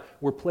sins and mine,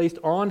 were placed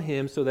on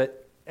him so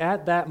that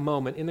at that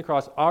moment in the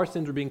cross, our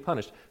sins were being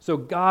punished. So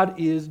God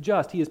is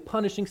just. He is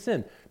punishing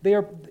sin.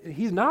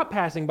 He's not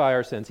passing by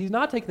our sins. He's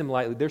not taking them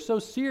lightly. They're so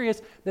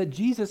serious that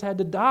Jesus had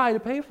to die to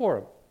pay for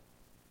them.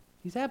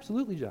 He's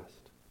absolutely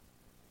just.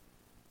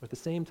 But at the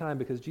same time,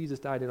 because Jesus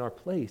died in our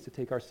place to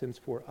take our sins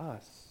for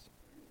us,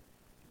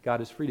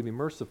 God is free to be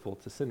merciful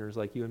to sinners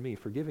like you and me,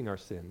 forgiving our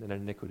sin and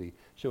iniquity,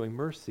 showing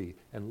mercy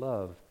and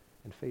love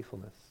and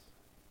faithfulness.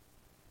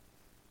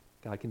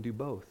 God can do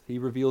both. He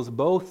reveals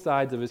both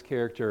sides of his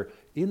character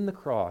in the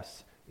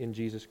cross in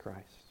Jesus Christ.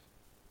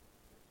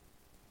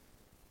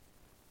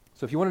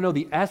 So if you want to know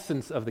the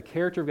essence of the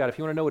character of God, if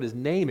you want to know what his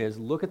name is,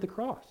 look at the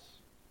cross.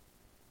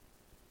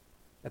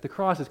 At the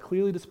cross is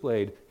clearly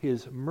displayed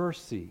his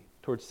mercy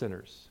towards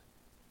sinners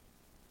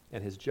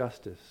and his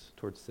justice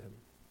towards sin.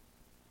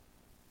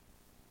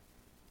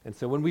 And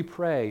so when we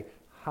pray,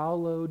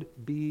 hallowed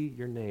be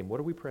your name, what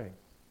are we praying?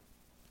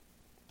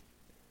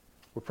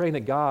 We're praying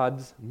that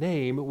God's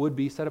name would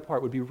be set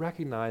apart, would be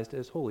recognized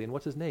as holy. And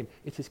what's his name?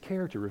 It's his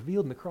character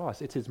revealed in the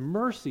cross. It's his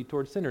mercy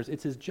towards sinners.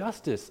 It's his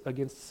justice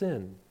against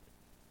sin.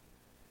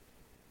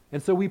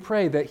 And so we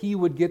pray that he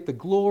would get the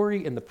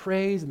glory and the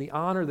praise and the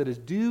honor that is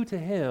due to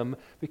him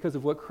because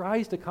of what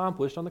Christ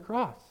accomplished on the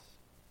cross.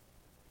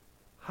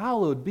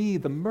 Hallowed be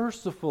the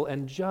merciful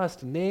and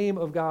just name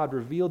of God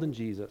revealed in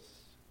Jesus.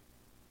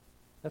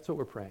 That's what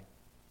we're praying.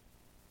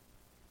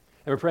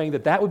 And we're praying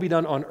that that would be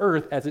done on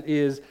earth as it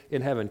is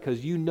in heaven,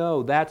 because you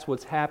know that's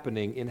what's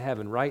happening in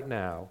heaven right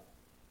now,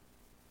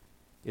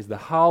 is the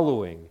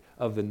hallowing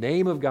of the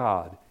name of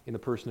God in the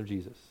person of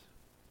Jesus.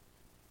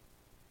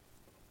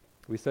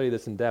 We studied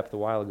this in depth a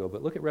while ago,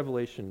 but look at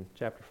Revelation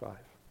chapter 5.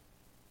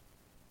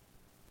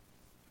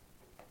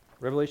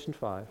 Revelation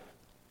 5.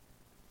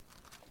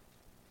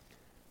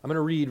 I'm going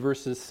to read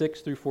verses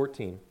 6 through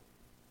 14. And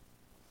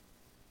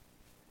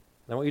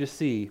I want you to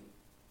see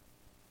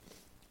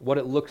what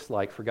it looks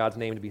like for God's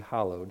name to be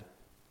hallowed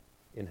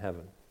in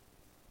heaven.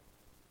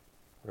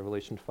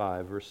 Revelation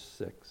 5, verse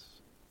 6.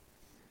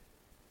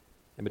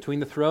 And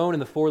between the throne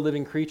and the four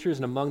living creatures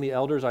and among the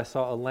elders I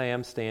saw a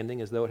lamb standing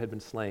as though it had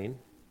been slain,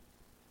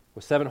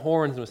 with 7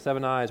 horns and with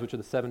 7 eyes, which are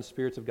the 7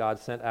 spirits of God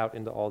sent out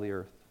into all the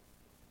earth.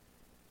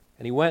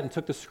 And he went and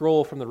took the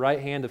scroll from the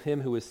right hand of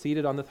him who was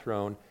seated on the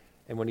throne,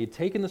 and when he had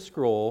taken the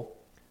scroll,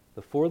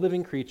 the 4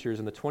 living creatures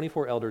and the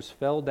 24 elders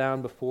fell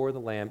down before the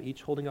Lamb,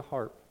 each holding a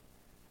harp,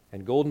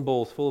 and golden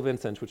bowls full of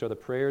incense, which are the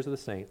prayers of the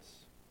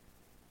saints.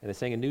 And they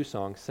sang a new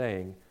song,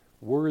 saying,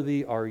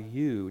 Worthy are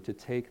you to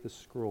take the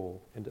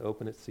scroll and to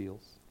open its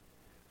seals.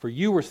 For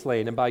you were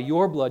slain, and by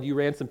your blood you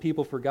ransomed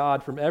people for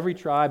God from every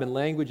tribe and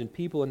language and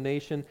people and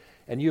nation,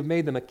 and you have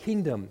made them a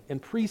kingdom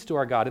and priests to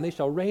our God, and they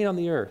shall reign on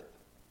the earth.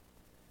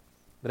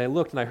 Then I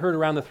looked, and I heard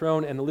around the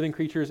throne and the living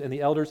creatures and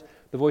the elders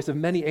the voice of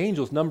many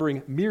angels,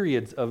 numbering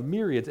myriads of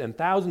myriads and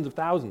thousands of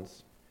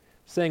thousands,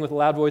 saying with a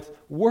loud voice,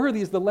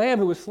 Worthy is the Lamb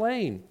who was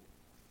slain,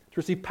 to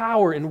receive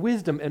power and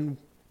wisdom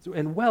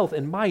and wealth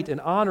and might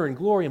and honor and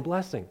glory and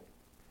blessing.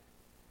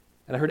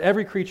 And I heard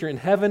every creature in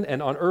heaven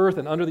and on earth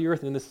and under the earth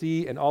and in the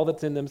sea and all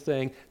that's in them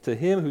saying, To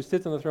him who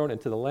sits on the throne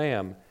and to the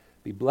Lamb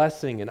be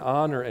blessing and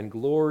honor and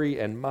glory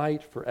and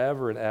might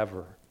forever and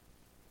ever.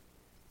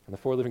 And the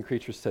 4 living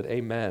creatures said,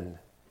 Amen.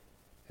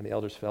 And the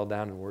elders fell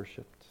down and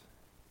worshipped.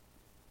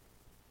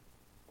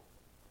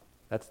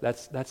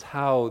 That's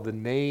how the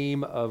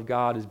name of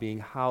God is being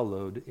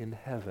hallowed in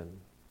heaven.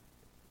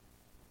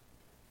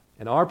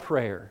 And our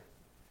prayer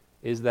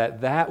is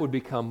that that would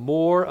become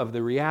more of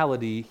the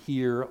reality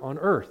here on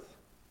earth.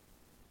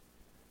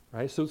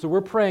 Right? So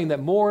we're praying that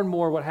more and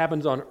more what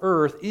happens on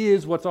earth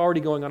is what's already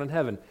going on in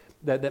heaven.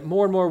 That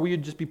more and more we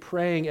would just be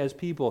praying as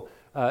people,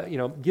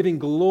 giving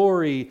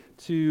glory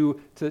to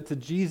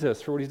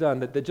Jesus for what he's done.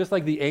 That just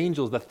like the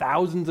angels, the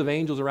thousands of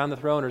angels around the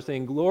throne are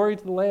saying, glory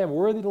to the Lamb,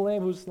 worthy the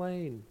Lamb who's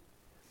slain.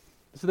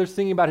 So they're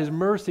singing about his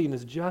mercy and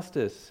his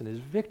justice and his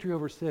victory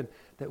over sin,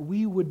 that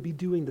we would be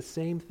doing the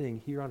same thing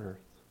here on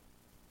earth.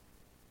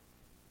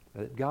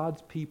 That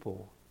God's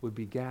people would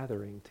be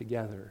gathering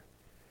together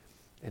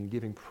and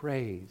giving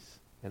praise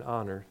and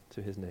honor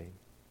to his name.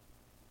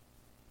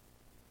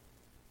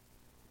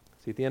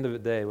 See, at the end of the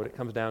day, what it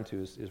comes down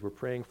to is we're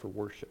praying for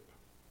worship.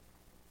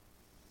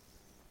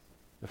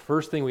 The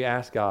first thing we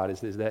ask God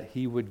is that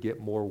he would get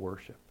more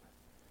worship.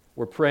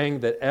 We're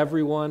praying that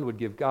everyone would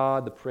give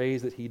God the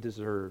praise that he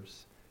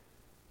deserves.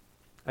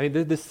 I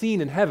mean, the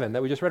scene in heaven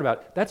that we just read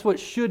about, that's what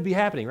should be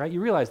happening, right? You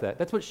realize that.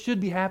 That's what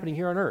should be happening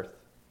here on earth.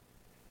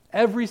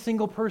 Every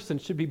single person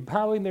should be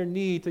bowing their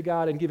knee to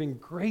God and giving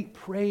great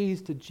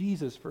praise to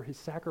Jesus for his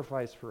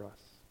sacrifice for us.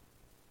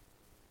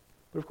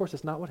 But of course,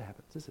 that's not what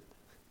happens, is it?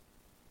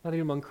 Not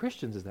even among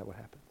Christians is that what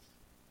happens.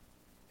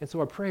 And so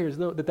our prayer is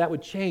that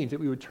would change, that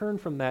we would turn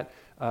from that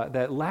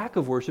lack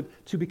of worship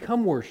to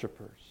become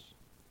worshipers.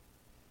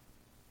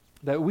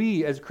 That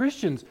we, as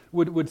Christians,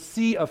 would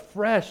see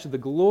afresh the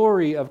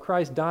glory of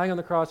Christ dying on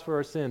the cross for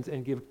our sins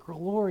and give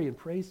glory and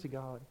praise to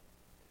God.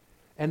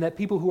 And that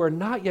people who are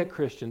not yet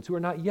Christians, who are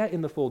not yet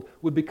in the fold,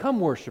 would become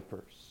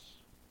worshipers.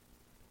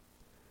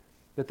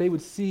 That they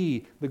would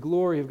see the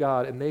glory of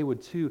God and they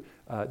would too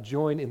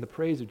join in the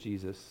praise of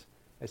Jesus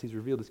as he's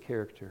revealed his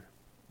character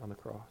on the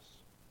cross.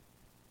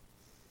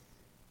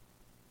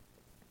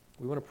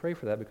 We want to pray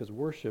for that because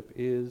worship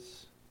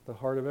is the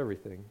heart of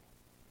everything.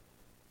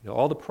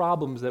 All the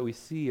problems that we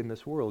see in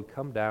this world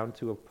come down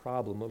to a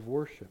problem of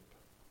worship.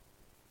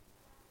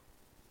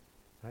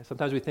 Right?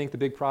 Sometimes we think the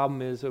big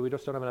problem is we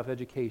just don't have enough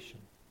education.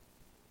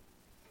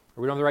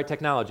 Or we don't have the right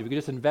technology. If we could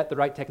just invent the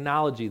right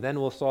technology,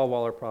 then we'll solve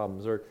all our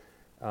problems. Or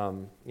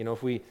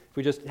if we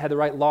just had the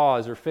right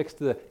laws or fixed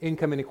the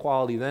income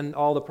inequality, then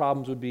all the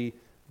problems would be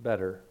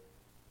better.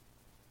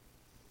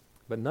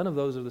 But none of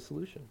those are the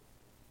solution.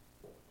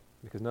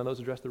 Because none of those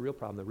address the real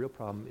problem. The real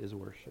problem is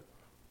worship.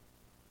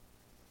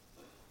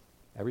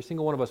 Every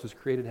single one of us was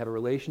created to have a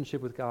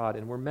relationship with God,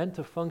 and we're meant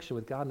to function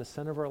with God in the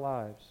center of our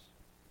lives.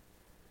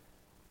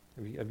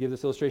 I've given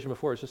this illustration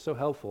before. It's just so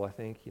helpful, I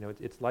think.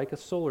 It's like a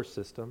solar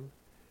system,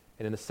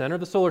 and in the center of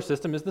the solar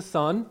system is the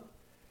sun,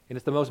 and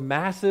it's the most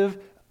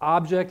massive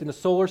object in the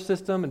solar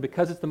system, and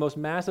because it's the most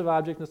massive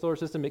object in the solar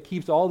system, it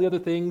keeps all the other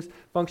things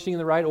functioning in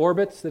the right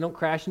orbits. They don't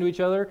crash into each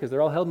other because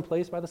they're all held in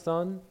place by the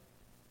sun.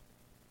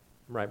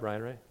 I'm right,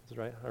 Brian, right? Is that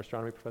right? Our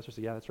astronomy professor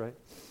said, yeah, that's right.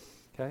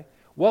 Okay.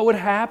 What would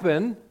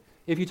happen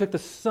if you took the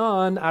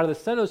sun out of the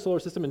center of the solar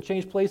system and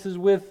changed places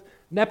with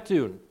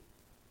Neptune?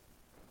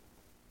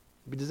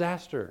 It'd be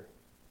disaster.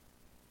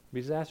 It'd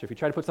be disaster. If you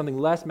try to put something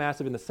less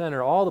massive in the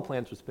center, all the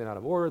planets would spin out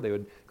of order. They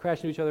would crash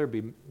into each other. It'd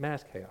be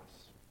mass chaos.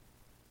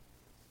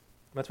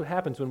 And that's what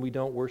happens when we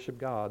don't worship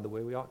God the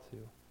way we ought to.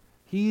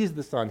 He's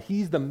the sun.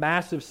 He's the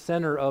massive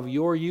center of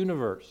your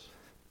universe,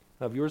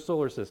 of your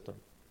solar system.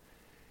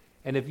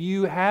 And if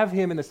you have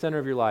him in the center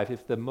of your life,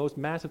 if the most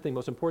massive thing,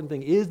 most important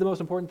thing is the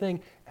most important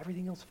thing,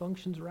 everything else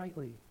functions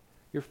rightly.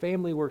 Your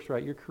family works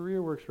right. Your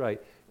career works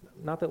right.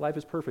 Not that life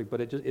is perfect,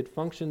 but it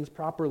functions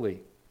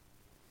properly.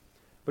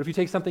 But if you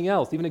take something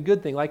else, even a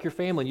good thing like your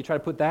family, and you try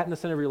to put that in the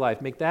center of your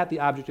life, make that the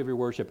object of your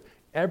worship,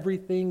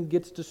 everything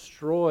gets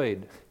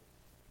destroyed.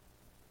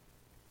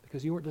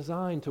 Because you weren't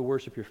designed to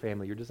worship your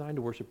family. You're designed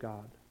to worship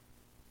God.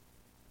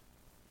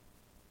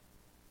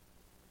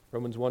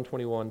 Romans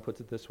 1:21 puts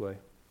it this way.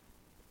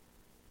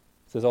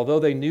 It says, although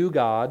they knew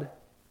God,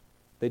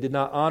 they did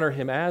not honor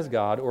him as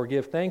God or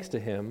give thanks to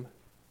him,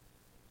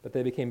 but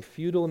they became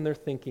futile in their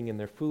thinking and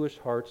their foolish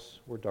hearts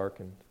were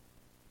darkened.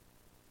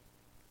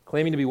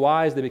 Claiming to be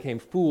wise, they became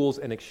fools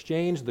and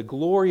exchanged the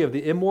glory of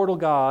the immortal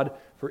God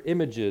for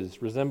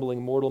images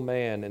resembling mortal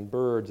man and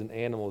birds and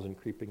animals and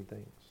creeping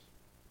things.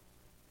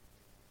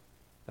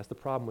 That's the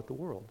problem with the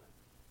world.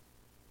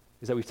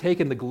 Is that we've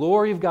taken the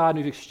glory of God and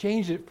we've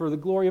exchanged it for the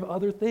glory of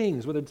other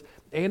things, whether it's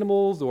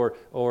animals or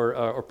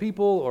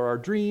people or our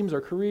dreams,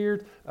 our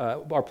careers,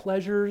 our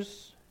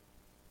pleasures.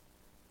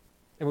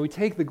 And when we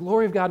take the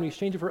glory of God and we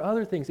exchange it for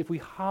other things, if we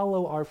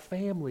hollow our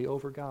family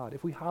over God,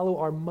 if we hollow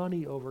our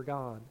money over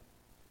God,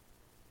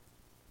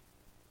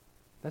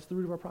 that's the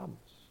root of our problems.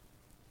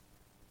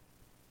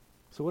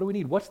 So what do we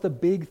need? What's the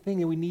big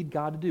thing that we need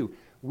God to do?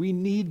 We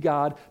need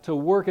God to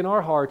work in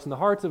our hearts and the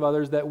hearts of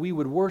others that we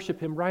would worship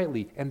him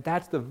rightly. And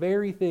that's the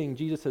very thing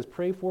Jesus says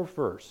pray for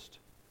first.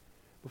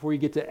 Before you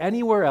get to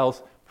anywhere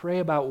else, pray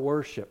about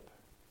worship.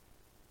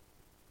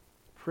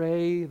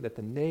 Pray that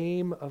the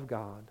name of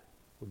God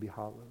would be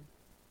hallowed.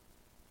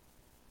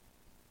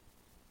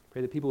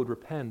 Pray that people would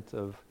repent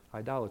of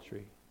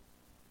idolatry.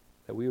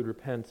 that we would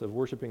repent of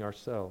worshiping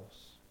ourselves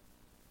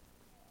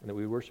and that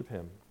we would worship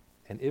him.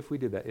 And if we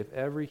did that, if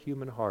every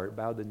human heart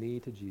bowed the knee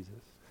to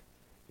Jesus,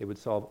 it would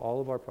solve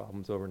all of our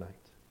problems overnight.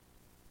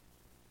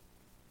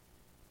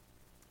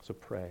 So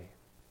pray.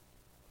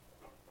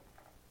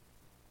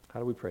 How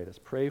do we pray this?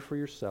 Pray for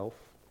yourself.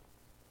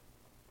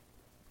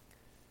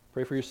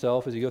 Pray for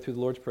yourself as you go through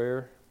the Lord's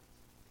Prayer.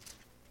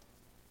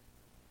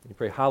 You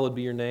pray, hallowed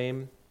be your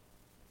name.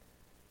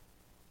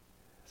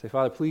 Say,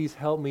 Father, please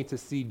help me to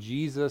see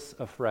Jesus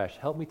afresh.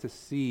 Help me to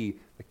see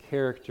the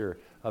character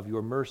of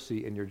your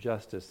mercy and your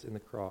justice in the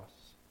cross.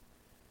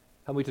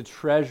 Help me to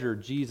treasure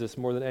Jesus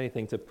more than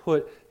anything, to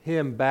put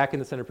him back in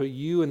the center, put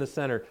you in the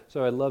center,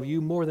 so I love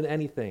you more than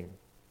anything.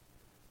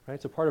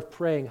 Right? So part of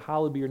praying,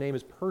 hallowed be your name,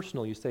 is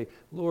personal. You say,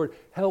 Lord,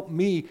 help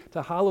me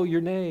to hallow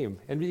your name.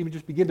 And even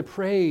just begin to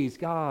praise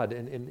God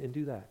and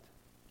do that.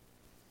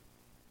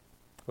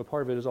 But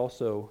part of it is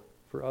also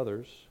for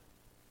others.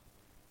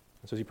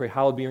 And so as you pray,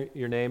 hallowed be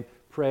your name,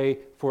 pray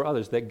for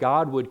others, that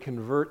God would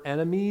convert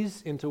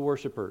enemies into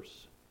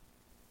worshipers.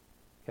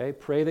 Okay?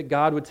 Pray that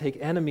God would take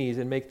enemies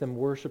and make them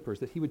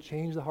worshipers, that he would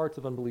change the hearts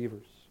of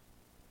unbelievers,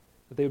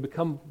 that they would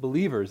become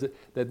believers,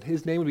 that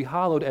his name would be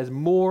hallowed as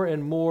more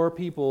and more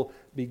people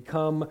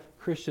become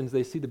Christians.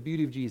 They see the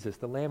beauty of Jesus,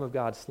 the Lamb of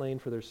God slain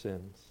for their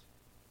sins,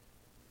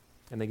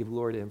 and they give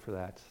glory to him for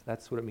that.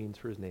 That's what it means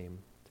for his name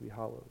to be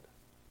hallowed.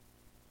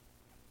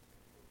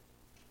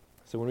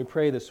 So when we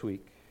pray this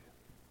week,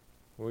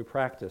 when we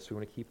practice, we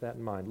want to keep that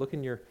in mind. Look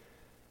in your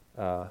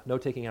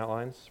note-taking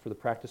outlines for the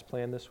practice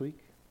plan this week.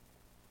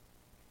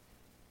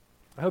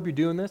 I hope you're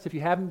doing this. If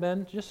you haven't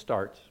been, just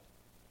start.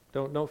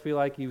 Don't feel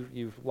like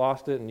you've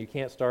lost it and you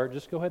can't start.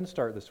 Just go ahead and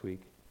start this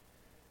week.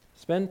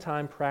 Spend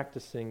time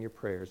practicing your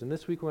prayers. And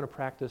this week we want to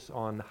practice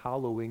on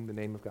hallowing the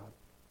name of God.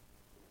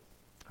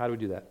 How do we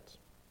do that?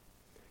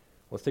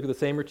 We'll stick with the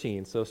same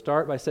routine. So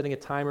start by setting a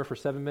timer for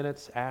 7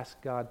 minutes.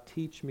 Ask God,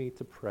 teach me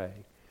to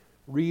pray.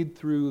 Read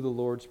through the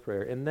Lord's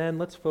Prayer. And then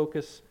let's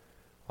focus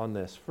on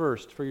this.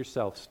 First, for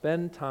yourself,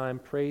 spend time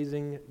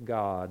praising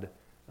God,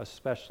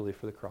 especially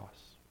for the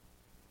cross.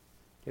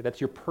 Okay,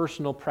 that's your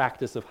personal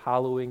practice of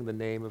hallowing the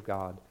name of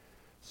God.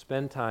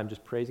 Spend time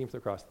just praising him for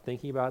the cross,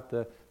 thinking about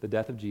the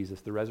death of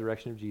Jesus, the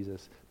resurrection of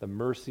Jesus, the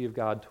mercy of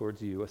God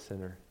towards you, a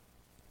sinner.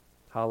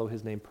 Hallow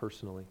his name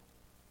personally.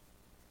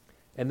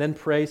 And then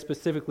pray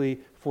specifically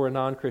for a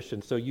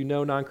non-Christian. So you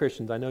know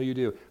non-Christians, I know you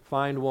do.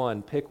 Find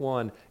one, pick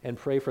one, and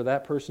pray for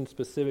that person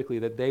specifically,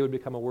 that they would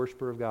become a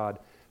worshiper of God.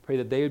 Pray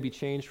that they would be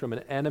changed from an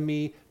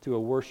enemy to a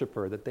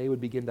worshiper, that they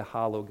would begin to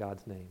hallow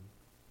God's name.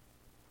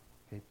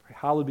 Okay?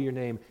 Hallowed be your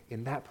name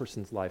in that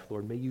person's life,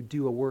 Lord. May you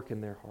do a work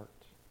in their heart.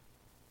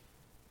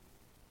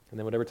 And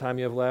then whatever time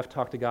you have left,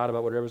 talk to God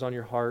about whatever's on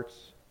your heart.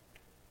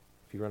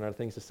 If you run out of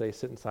things to say,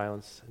 sit in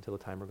silence until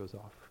the timer goes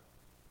off.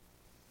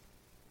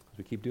 As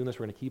we keep doing this,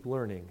 we're going to keep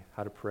learning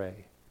how to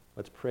pray.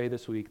 Let's pray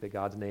this week that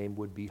God's name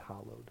would be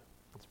hallowed.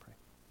 Let's pray.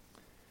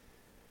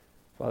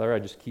 Father, I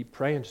just keep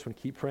praying. Just want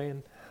to keep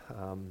praying.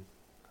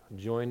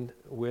 Join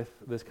with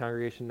this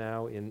congregation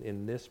now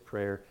in this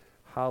prayer.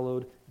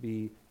 Hallowed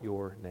be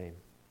your name.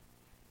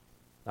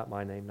 Not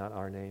my name, not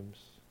our names,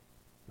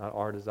 not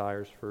our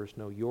desires first.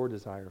 No, your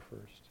desire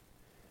first.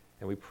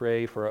 And we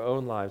pray for our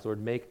own lives.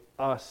 Lord, make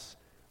us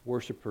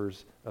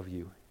worshipers of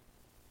you.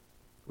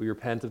 We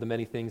repent of the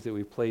many things that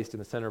we've placed in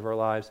the center of our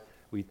lives.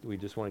 We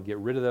just want to get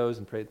rid of those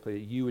and pray that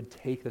you would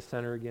take the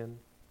center again.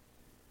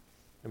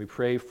 And we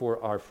pray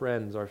for our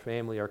friends, our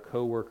family, our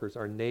co-workers,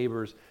 our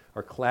neighbors,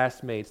 our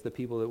classmates, the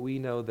people that we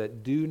know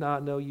that do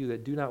not know you,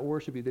 that do not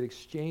worship you, that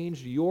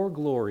exchanged your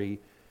glory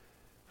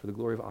for the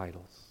glory of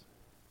idols.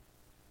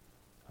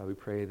 We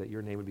pray that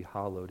your name would be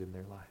hallowed in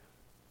their life,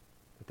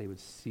 that they would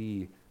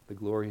see the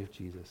glory of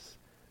Jesus,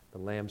 the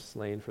Lamb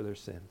slain for their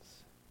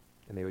sins,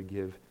 and they would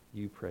give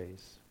you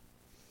praise.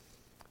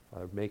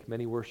 Make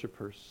many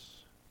worshipers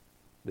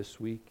this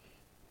week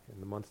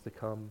and the months to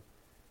come.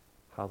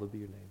 Hallowed be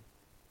your name.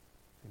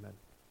 Amen.